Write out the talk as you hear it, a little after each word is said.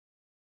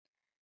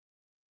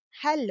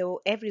Hello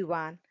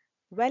everyone,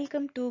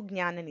 welcome to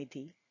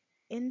Jnananidhi.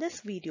 In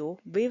this video,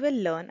 we will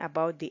learn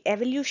about the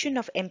evolution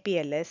of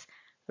MPLS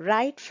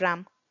right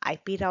from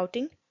IP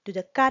routing to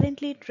the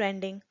currently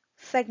trending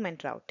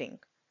segment routing.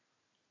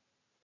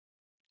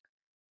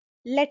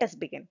 Let us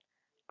begin.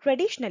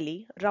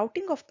 Traditionally,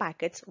 routing of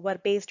packets were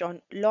based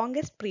on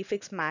longest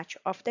prefix match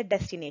of the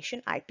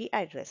destination IP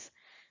address.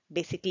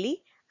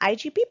 Basically,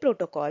 IGP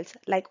protocols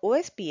like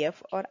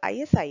OSPF or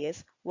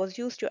ISIS was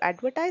used to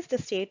advertise the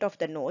state of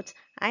the nodes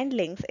and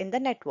links in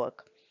the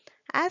network.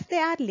 As they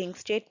are link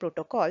state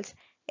protocols,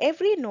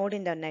 every node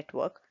in the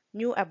network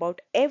knew about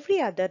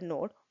every other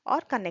node or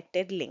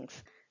connected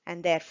links,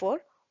 and therefore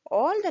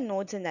all the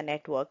nodes in the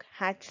network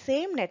had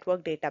same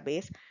network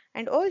database,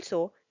 and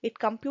also it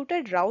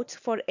computed routes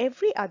for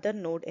every other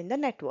node in the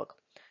network.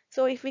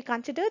 So if we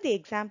consider the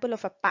example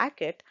of a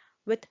packet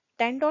with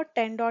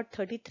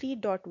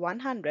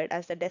 10.10.33.100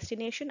 as the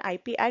destination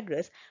IP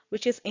address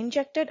which is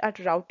injected at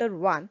router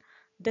 1,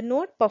 the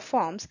node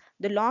performs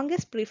the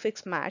longest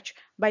prefix match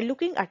by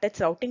looking at its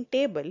routing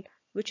table,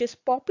 which is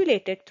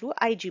populated through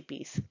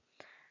IGPs.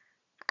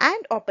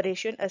 AND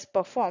operation is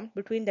performed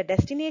between the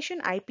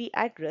destination IP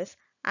address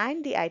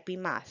and the IP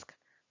mask.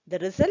 The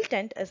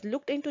resultant is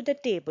looked into the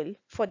table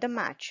for the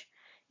match.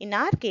 In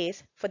our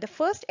case, for the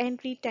first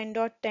entry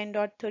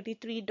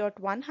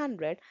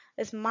 10.10.33.100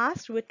 is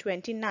masked with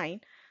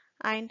 29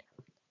 and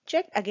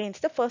checked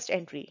against the first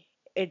entry.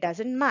 It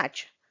doesn't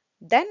match.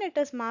 Then it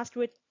is masked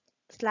with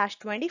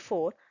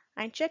 /24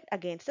 and checked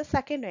against the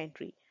second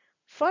entry.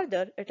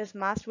 Further, it is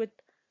masked with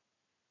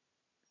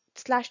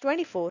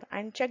 /24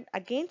 and checked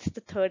against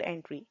the third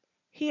entry.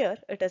 Here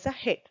it is a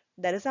hit.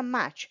 There is a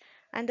match,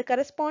 and the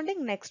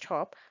corresponding next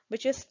hop,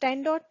 which is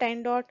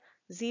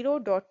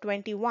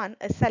 10.10.0.21,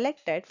 is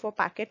selected for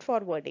packet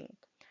forwarding.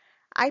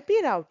 IP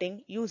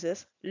routing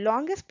uses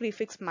longest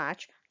prefix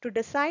match to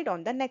decide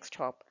on the next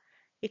hop.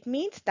 It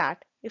means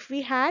that if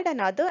we had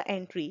another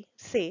entry,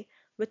 say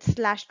with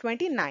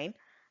 /29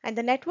 and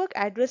the network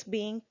address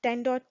being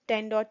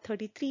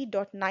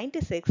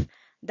 10.10.33.96,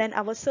 then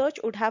our search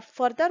would have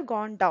further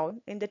gone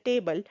down in the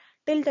table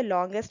till the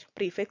longest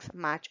prefix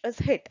match is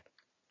hit.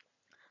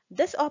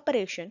 This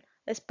operation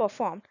is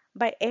performed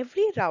by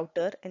every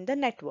router in the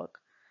network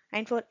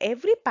and for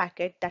every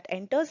packet that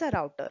enters a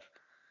router.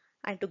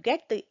 And to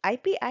get the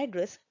IP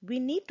address, we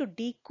need to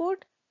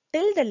decode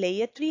till the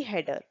layer 3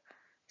 header.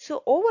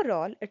 So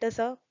overall, it is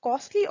a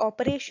costly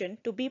operation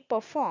to be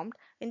performed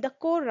in the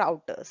core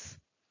routers.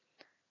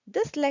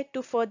 This led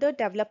to further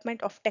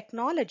development of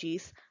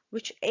technologies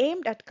which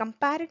aimed at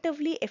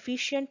comparatively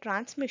efficient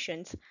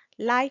transmissions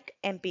like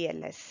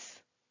MPLS.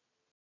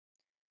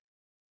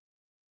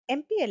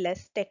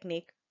 MPLS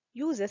technique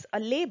uses a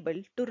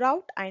label to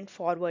route and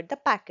forward the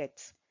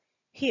packets.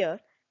 Here,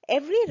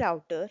 every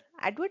router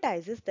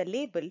advertises the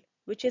label,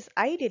 which is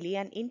ideally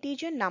an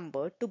integer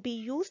number to be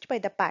used by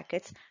the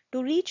packets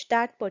to reach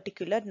that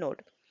particular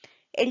node.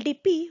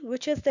 LDP,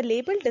 which is the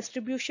label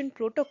distribution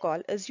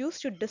protocol, is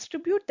used to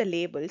distribute the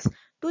labels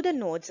to the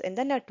nodes in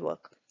the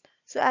network.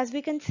 So as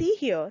we can see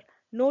here,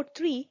 node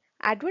 3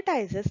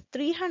 advertises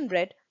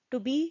 300 to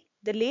be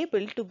the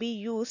label to be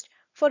used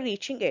for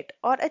reaching it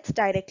or its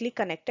directly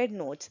connected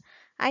nodes,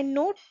 and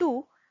node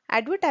 2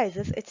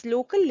 advertises its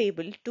local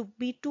label to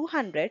be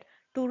 200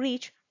 to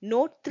reach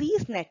node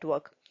 3's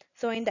network.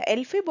 So in the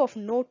LFIB of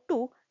node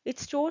 2, it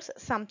stores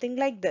something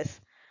like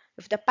this.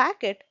 If the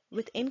packet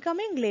with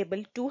incoming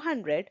label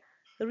 200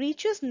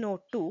 reaches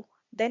node 2,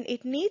 then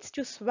it needs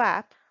to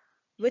swap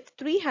with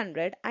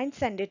 300 and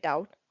send it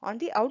out on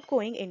the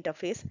outgoing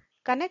interface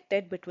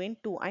connected between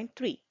 2 and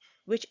 3,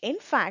 which in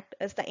fact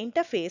is the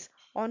interface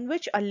on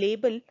which a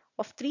label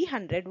of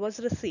 300 was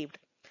received.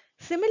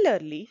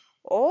 Similarly,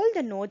 all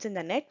the nodes in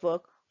the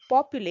network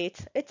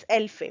populates its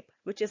LFIB,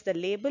 which is the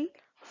label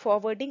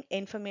forwarding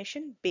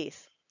information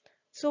base.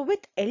 So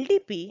with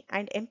LDP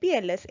and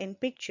MPLS in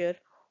picture,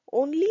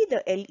 only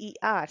the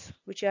LERs,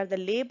 which are the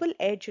label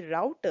edge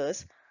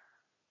routers,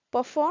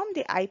 perform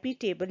the IP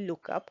table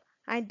lookup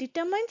and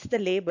determines the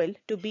label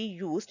to be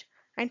used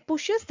and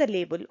pushes the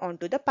label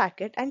onto the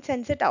packet and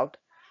sends it out.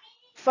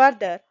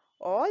 Further,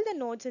 all the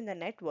nodes in the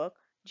network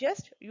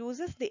just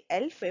uses the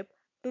LFIB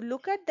to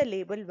look at the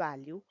label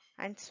value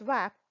and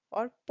swap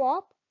or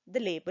pop the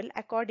label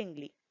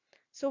accordingly.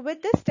 So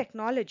with this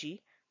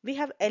technology, we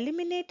have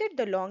eliminated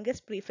the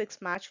longest prefix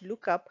match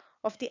lookup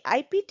of the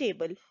IP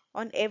table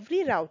on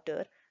every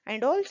router,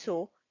 and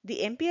also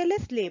the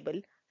MPLS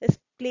label is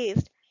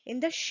placed in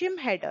the shim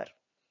header,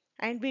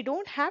 and we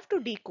don't have to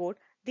decode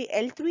the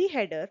L3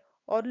 header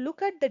or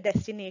look at the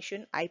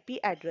destination IP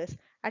address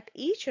at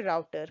each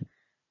router.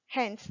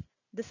 Hence,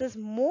 this is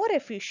more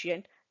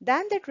efficient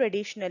than the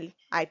traditional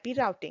IP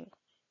routing.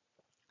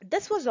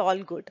 This was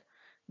all good,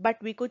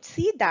 but we could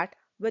see that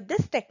with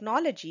this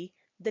technology,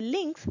 the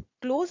links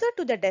closer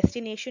to the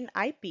destination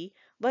IP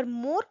were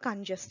more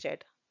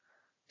congested.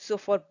 So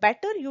for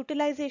better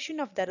utilization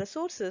of the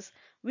resources,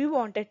 we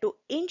wanted to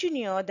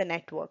engineer the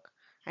network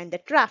and the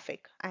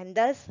traffic, and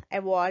thus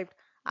evolved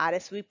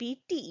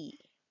RSVP-TE.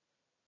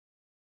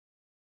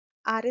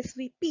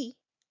 RSVP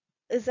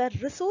is a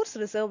resource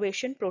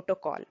reservation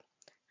protocol.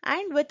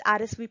 And with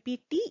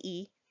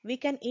RSVP-TE, we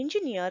can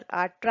engineer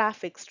our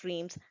traffic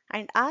streams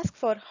and ask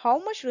for how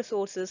much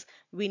resources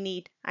we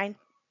need and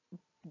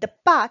the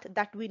path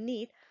that we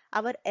need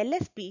our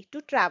LSP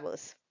to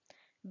traverse.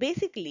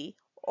 Basically,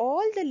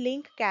 all the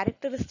link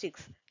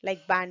characteristics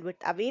like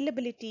bandwidth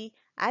availability,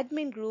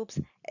 admin groups,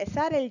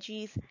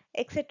 SRLGs,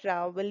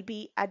 etc. will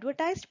be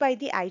advertised by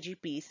the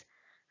IGPs,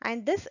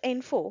 and this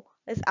info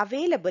is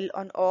available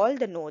on all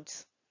the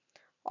nodes.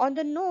 On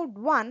the node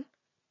 1,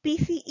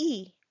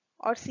 PCE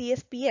or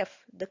CSPF,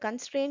 the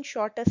constraint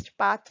shortest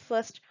path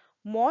first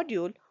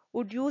module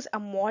would use a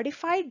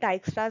modified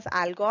Dijkstra's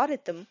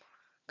algorithm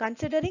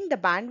considering the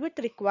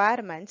bandwidth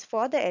requirements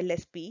for the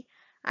LSP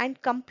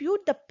and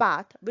compute the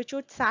path which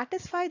would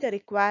satisfy the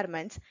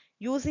requirements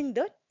using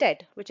the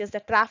TED, which is the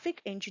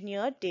Traffic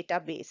Engineered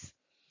Database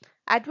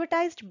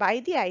advertised by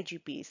the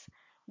IGPs.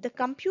 The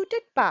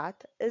computed path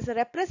is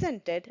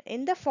represented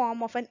in the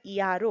form of an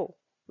ERO,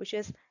 which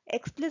is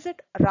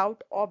explicit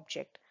route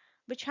object,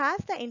 which has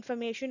the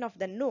information of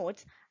the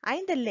nodes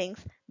and the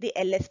links the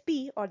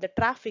LSP or the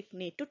traffic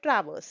need to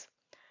traverse.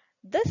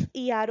 This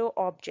ERO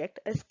object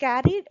is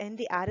carried in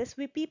the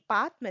RSVP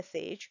path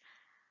message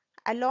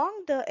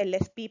along the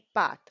LSP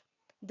path.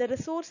 The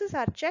resources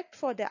are checked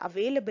for their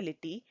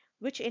availability,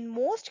 which in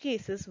most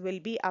cases will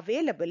be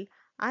available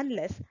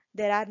unless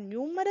there are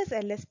numerous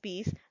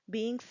LSPs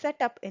being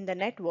set up in the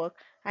network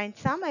and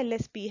some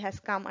LSP has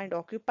come and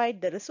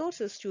occupied the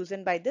resources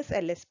chosen by this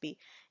LSP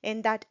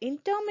in that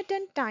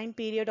intermittent time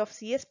period of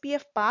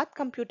CSPF path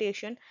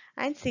computation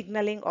and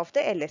signaling of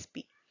the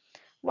LSP.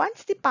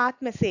 Once the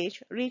path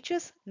message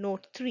reaches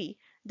node 3,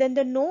 then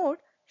the node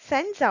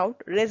sends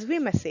out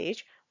RSV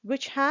message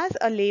which has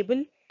the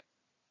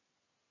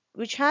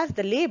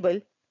label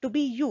to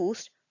be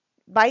used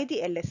by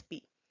the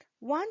LSP.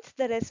 Once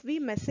the RSV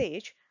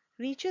message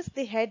reaches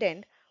the head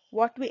end,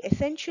 what we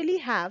essentially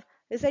have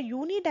is a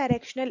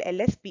unidirectional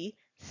LSP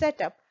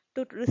set up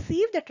to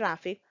receive the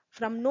traffic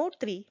from node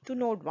 3 to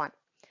node 1.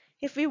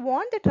 If we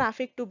want the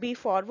traffic to be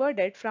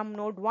forwarded from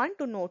node 1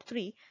 to node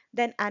 3,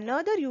 then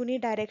another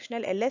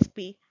unidirectional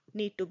LSP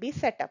need to be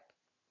set up.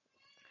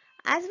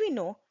 As we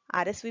know,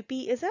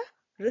 RSVP is a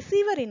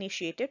receiver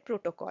initiated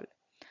protocol.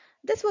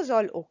 This was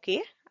all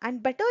okay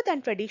and better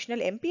than traditional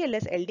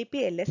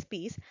MPLS-LDP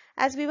LSPs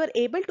as we were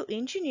able to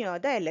engineer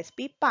the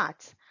LSP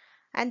paths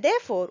and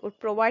therefore would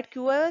provide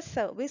QoS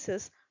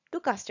services to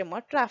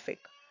customer traffic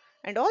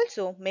and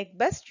also make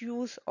best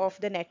use of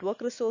the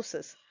network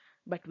resources.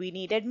 But we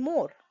needed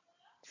more.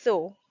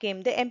 So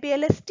came the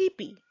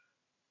MPLS-TP.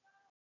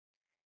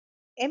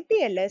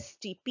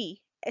 MPLS-TP,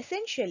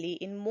 essentially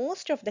in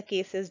most of the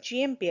cases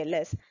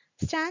GMPLS,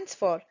 stands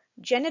for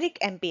generic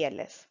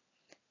MPLS.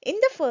 In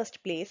the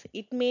first place,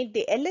 it made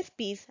the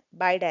LSPs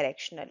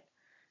bidirectional.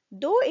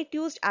 Though it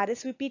used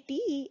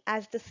RSVP-TE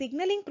as the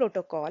signaling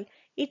protocol,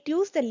 it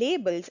used the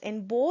labels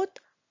in both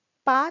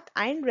path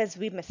and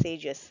RSV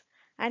messages,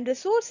 and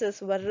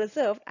resources were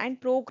reserved and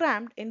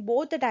programmed in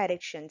both the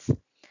directions.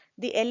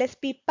 The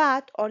LSP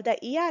path or the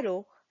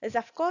ERO is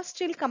of course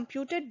still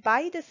computed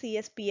by the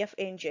CSPF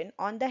engine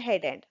on the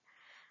head end.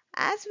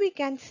 As we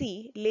can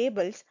see,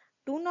 labels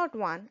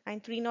 201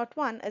 and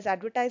 301 is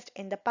advertised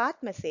in the path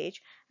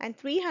message and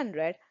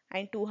 300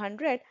 and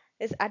 200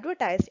 is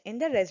advertised in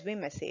the RSV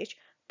message,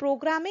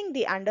 programming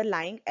the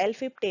underlying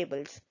LFIP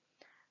tables.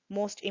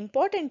 Most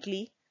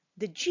importantly,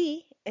 the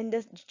G in the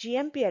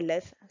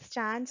GMPLS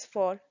stands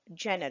for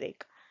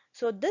generic.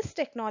 So this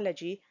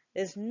technology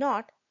is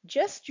not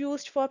just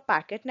used for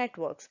packet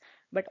networks,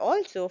 but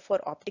also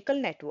for optical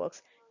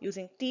networks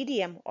using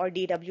TDM or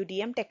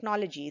DWDM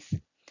technologies.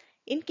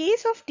 In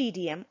case of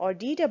TDM or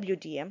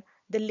DWDM,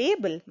 the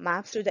label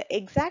maps to the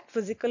exact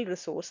physical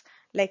resource,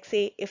 like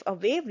say if a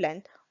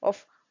wavelength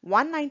of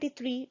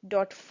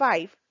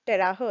 193.5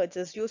 terahertz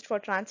is used for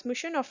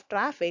transmission of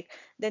traffic,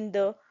 then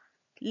the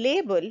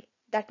label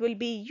that will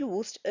be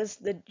used is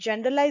the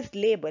generalized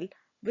label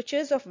which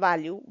is of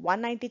value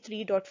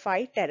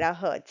 193.5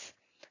 terahertz,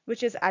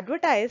 which is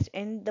advertised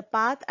in the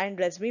path and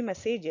RSV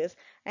messages,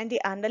 and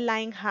the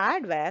underlying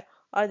hardware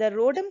or the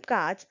ROADM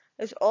cards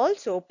is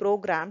also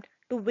programmed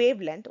to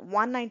wavelength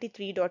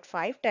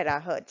 193.5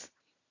 terahertz.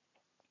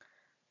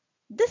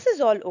 This is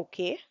all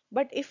okay,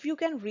 but if you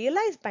can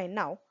realize by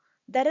now,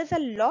 there is a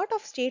lot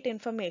of state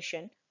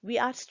information we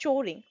are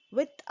storing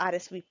with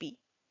RSVP.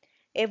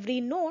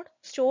 Every node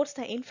stores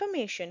the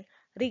information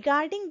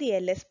regarding the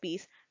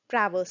LSPs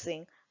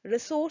traversing,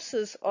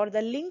 resources or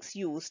the links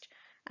used,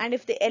 and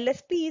if the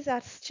LSPs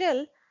are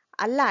still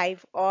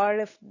alive or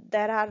if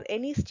there are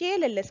any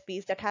stale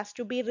LSPs that has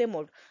to be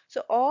removed.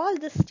 So all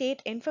the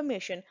state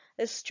information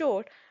is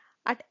stored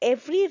at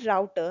every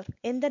router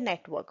in the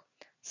network.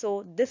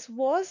 So this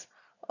was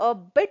a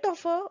bit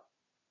of a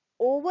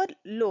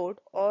overload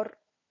or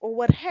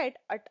overhead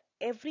at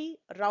every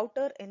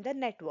router in the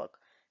network.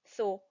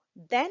 So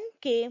then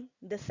came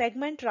the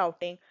segment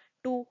routing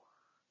to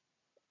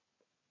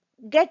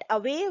get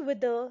away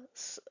with the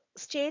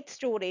state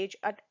storage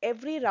at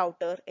every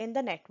router in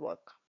the network.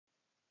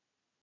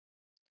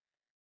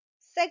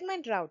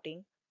 Segment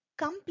routing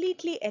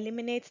completely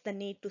eliminates the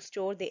need to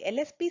store the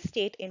LSP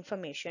state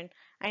information,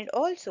 and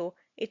also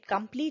it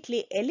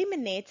completely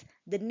eliminates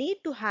the need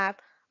to have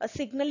a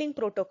signaling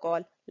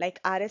protocol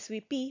like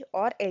RSVP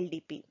or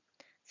LDP.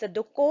 So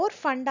the core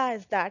funda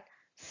is that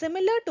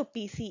similar to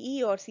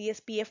PCE or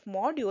CSPF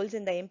modules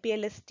in the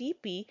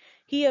MPLS-TP,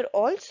 here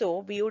also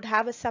we would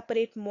have a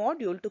separate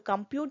module to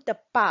compute the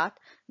path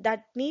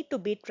that need to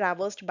be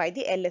traversed by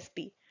the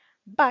LSP.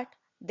 But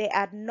they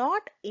are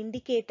not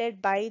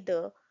indicated by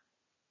the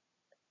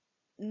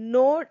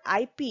node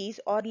IPs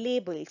or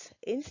labels.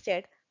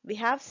 Instead, we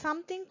have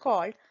something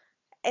called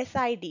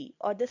SID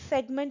or the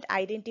segment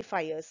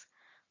identifiers.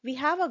 We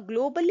have a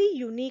globally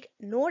unique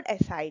node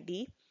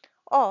SID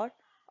or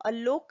a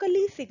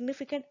locally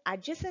significant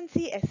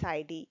adjacency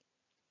SID.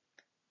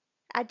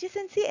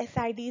 Adjacency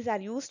SIDs are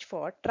used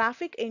for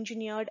traffic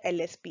engineered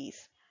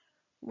LSPs.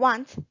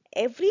 Once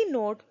every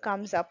node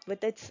comes up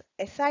with its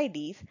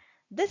SIDs,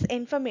 this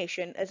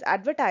information is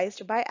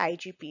advertised by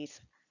IGPs.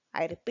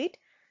 I repeat,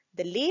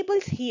 the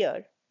labels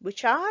here,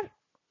 which are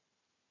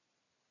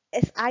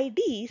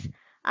SIDs,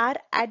 are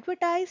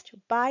advertised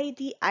by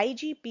the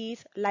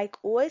IGPs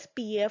like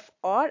OSPF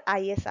or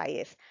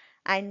ISIS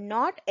and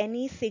not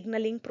any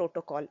signaling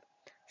protocol.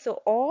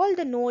 So all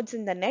the nodes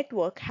in the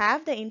network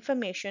have the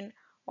information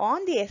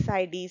on the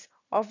SIDs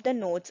of the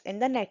nodes in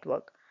the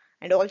network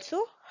and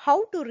also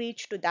how to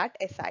reach to that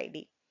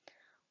SID.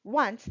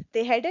 Once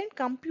the headend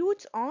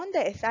computes on the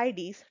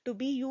SIDs to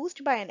be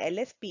used by an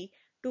LSP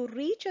to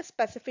reach a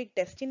specific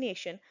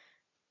destination,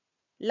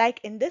 like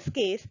in this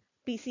case,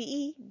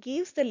 PCE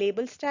gives the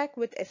label stack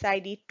with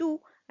SID 2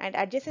 and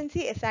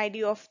adjacency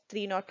SID of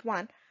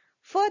 301.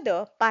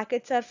 Further,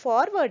 packets are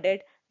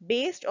forwarded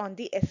based on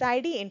the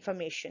SID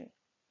information.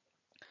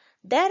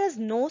 There is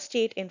no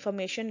state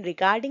information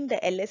regarding the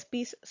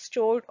LSPs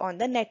stored on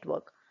the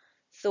network.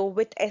 So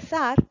with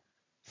SR,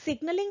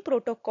 signaling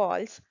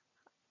protocols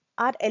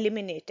are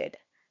eliminated,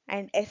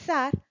 and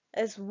SR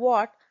is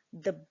what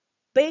the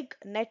big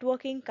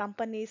networking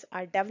companies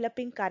are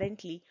developing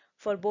currently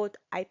for both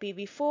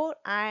IPv4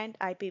 and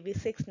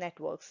IPv6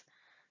 networks.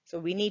 So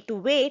we need to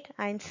wait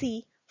and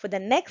see for the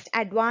next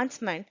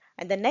advancement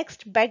and the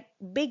next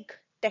big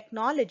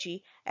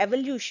technology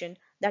evolution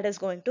that is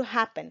going to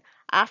happen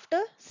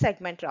after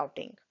segment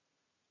routing.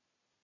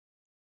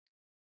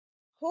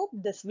 Hope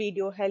this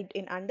video helped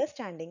in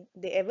understanding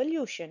the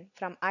evolution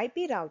from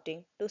IP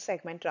routing to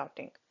segment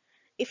routing.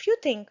 If you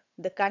think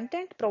the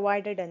content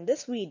provided in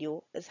this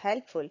video is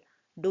helpful,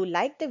 do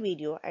like the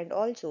video and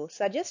also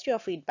suggest your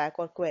feedback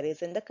or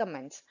queries in the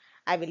comments.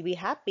 I will be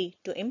happy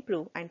to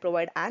improve and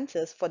provide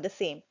answers for the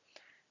same.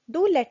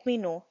 Do let me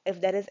know if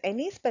there is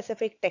any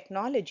specific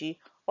technology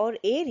or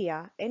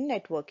area in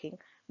networking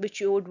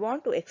which you would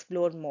want to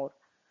explore more.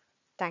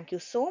 Thank you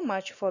so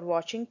much for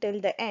watching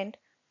till the end.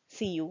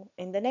 See you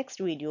in the next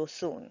video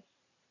soon.